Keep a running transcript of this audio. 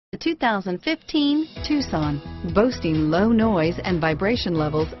The 2015 Tucson. Boasting low noise and vibration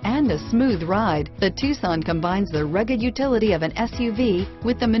levels and a smooth ride, the Tucson combines the rugged utility of an SUV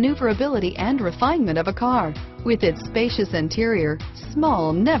with the maneuverability and refinement of a car. With its spacious interior,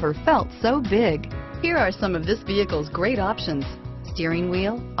 small never felt so big. Here are some of this vehicle's great options: steering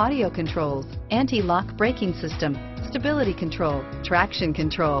wheel audio controls, anti-lock braking system, stability control, traction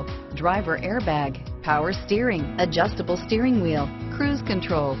control, driver airbag, power steering, adjustable steering wheel, cruise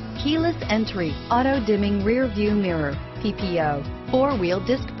control, keyless entry, auto dimming rear view mirror, PPO, four-wheel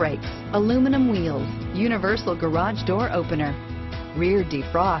disc brakes, aluminum wheels, universal garage door opener, rear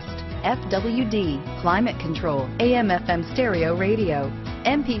defrost, FWD, climate control, AM/FM stereo radio,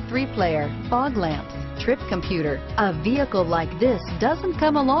 MP3 player, fog lamps, trip computer. A vehicle like this doesn't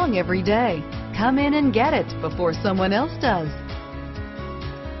come along every day. Come in and get it before someone else does.